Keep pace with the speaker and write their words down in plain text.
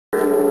Is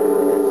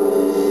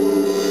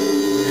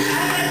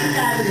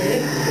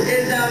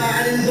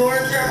an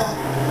endorser of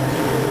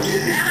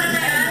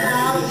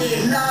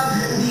love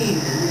me.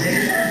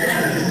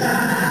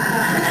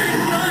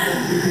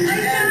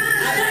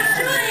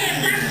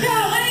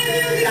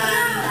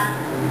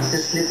 The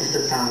slip of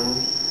the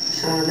tongue.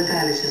 So,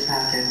 nag-aalis siya sa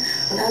akin.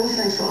 But I was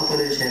like so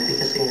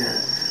apologetic kasi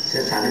nga,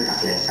 sinasabi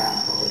taklesa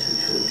ako.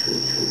 Shoot.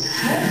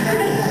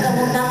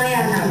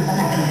 Mamaya na.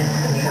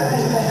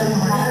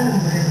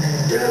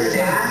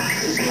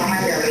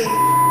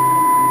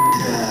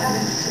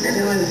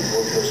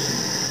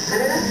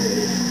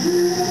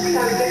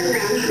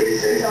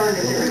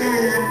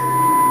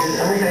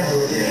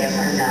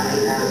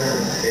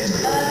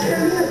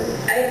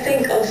 I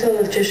think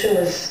also Trisha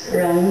was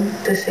wrong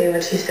to say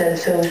what she said,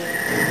 so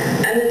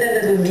I'm the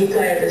type that would be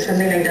quiet if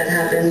something like that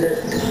happened,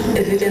 but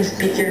if you can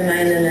speak your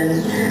mind and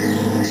then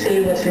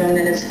say what's wrong,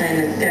 then it's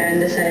fine. If Karen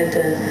decided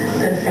to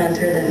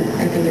confront her, then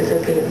I think it's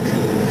okay.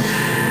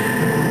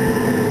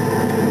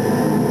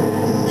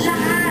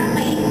 Lahat,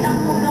 mainit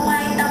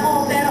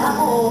ako, pero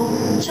ako,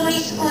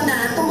 choice ko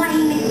na,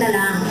 tumahimik na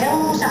lang.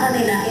 Ewan ko sa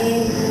kanila,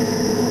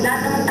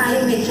 lahat naman tayo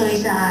may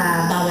choice sa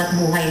bawat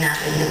buhay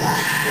natin, di ba?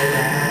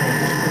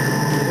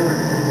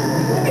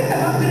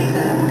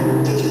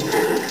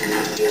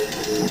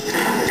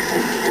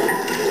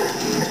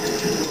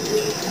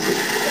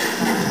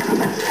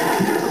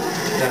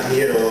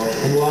 Hero,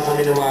 kumuha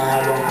kami ng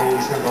mahahabang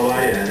pangis ng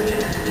kawayan.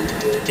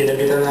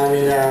 Kinabitan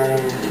namin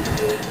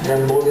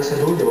ng bola sa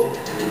dulo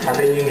at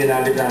yun yung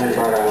ginamit namin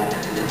para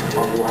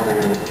makuha ng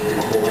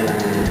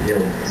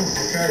hero.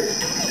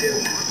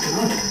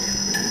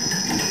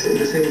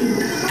 The same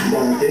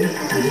mountain,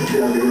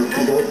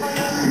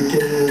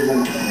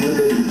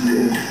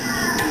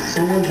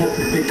 someone has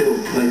to pick up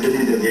like the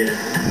leader. Yeah.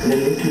 And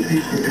then if you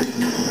pick the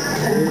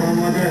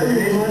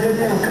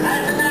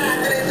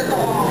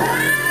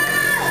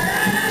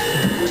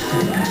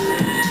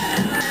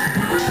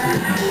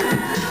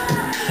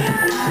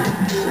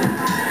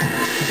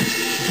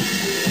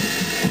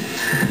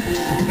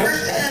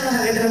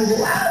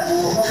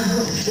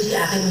Kasi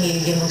akin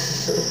hiligyan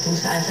magsusuot kung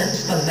saan sa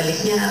tapos pagbalik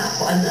niya,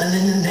 kung ano-ano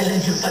nang dala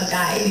niyang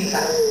pagkain.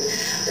 Parang,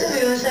 alam mo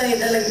yun, sanay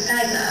talaga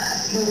kahit na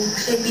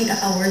kasi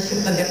pinaka-worst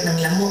yung pagat ng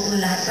lamok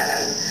ng lahat.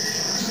 Parang,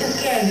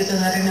 kaya dito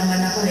na rin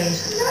naman ako eh.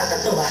 So,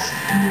 nakakatuwa.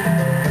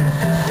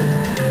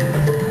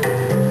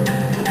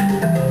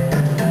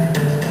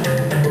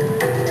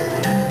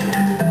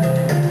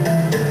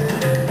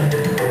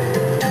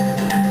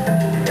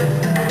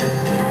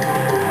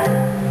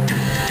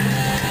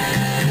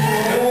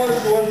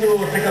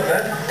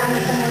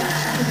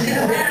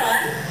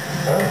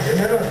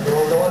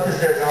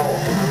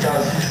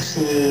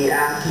 Si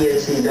Aki at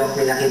si Doc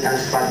may nakitang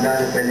spot daw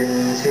na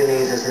pwedeng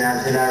swimming sa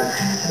sinabi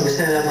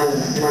gusto nila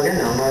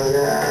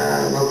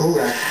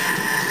maghugas.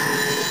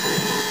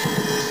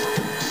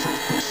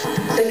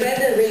 The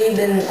guys have really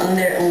been on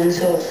their own,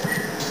 so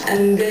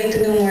I'm getting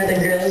to know more the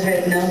girls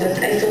right now, but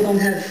I still don't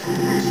have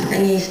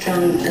any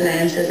strong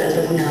alliances as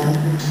of now.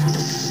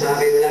 Sa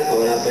akin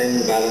wala pa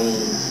yung parang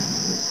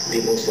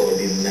tipong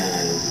solid na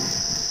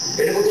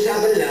Pero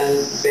pag-usapan lang,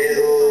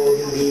 pero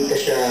hindi pa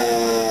siya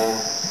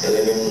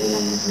talagang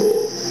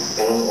buo.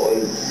 Parang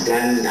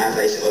plan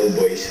ata is all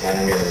boys,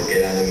 parang gano'n,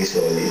 kailangan maging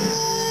solid.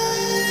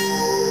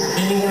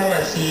 Feeling ko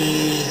naman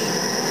si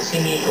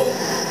Nico,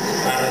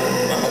 parang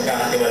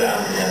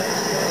mapagkakatiwalaan niya.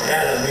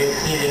 Kaya lang, may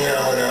feeling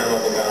na ako na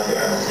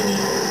mapagkakatiwalaan si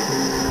Nico.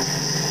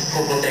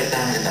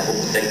 Puprotektahan kita,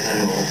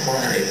 puprotektahan mo. Kung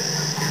ano rin.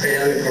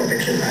 Kaya may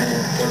protection tayo.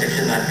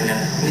 Protection natin na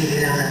hindi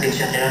kailangan natin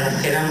siya.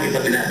 Kailangan mo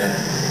ipaglaban.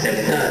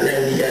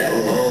 Hindi siya,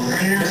 oo.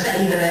 Basta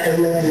yun na lang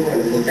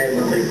yung tayo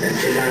mabalitan.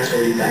 Kailangan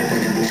solid tayo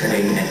pagdating sa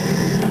ring.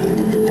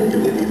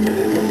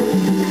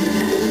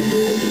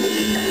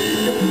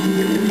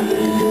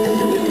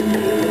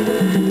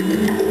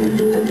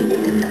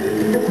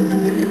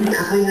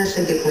 Ako yung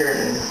nasa gitna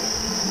eh.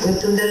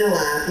 Itong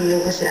dalawa, feeling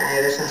ko si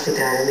Ira sa si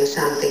Karen, may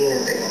something na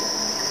to.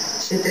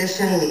 Si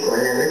Trisha hindi ko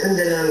alam. Itong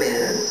dalawa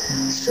meron.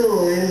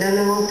 So, yung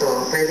dalawang to,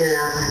 pwede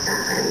na ako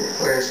hatakan.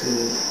 Or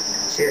si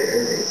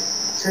Eric.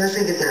 So,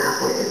 nasa gitna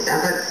ako eh.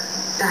 Dapat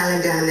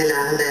talagahan nila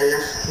ako dahil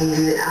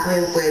hindi ako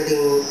yung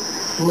pwedeng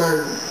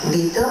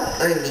dito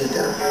or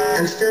dito.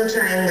 I'm still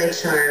trying my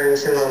charm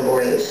sa mga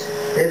boys.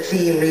 Let's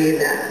see really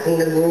that. Kung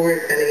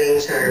nag-work talaga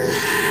yung charm.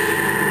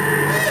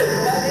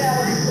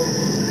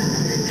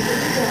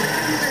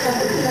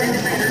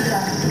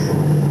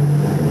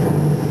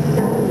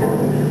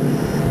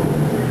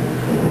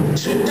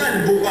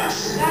 Sultan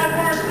bukas!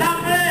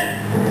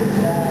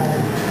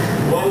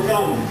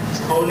 Welcome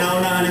sa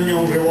kauna-unahan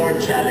ninyong reward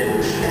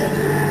challenge.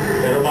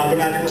 Pero bago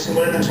natin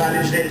masimulan ng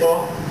challenge na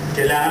ito,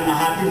 kailangan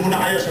mahati muna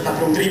kayo sa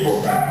 3 tribo.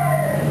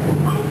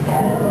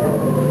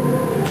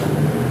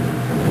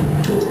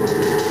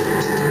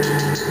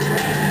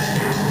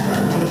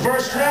 On the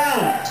first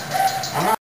round,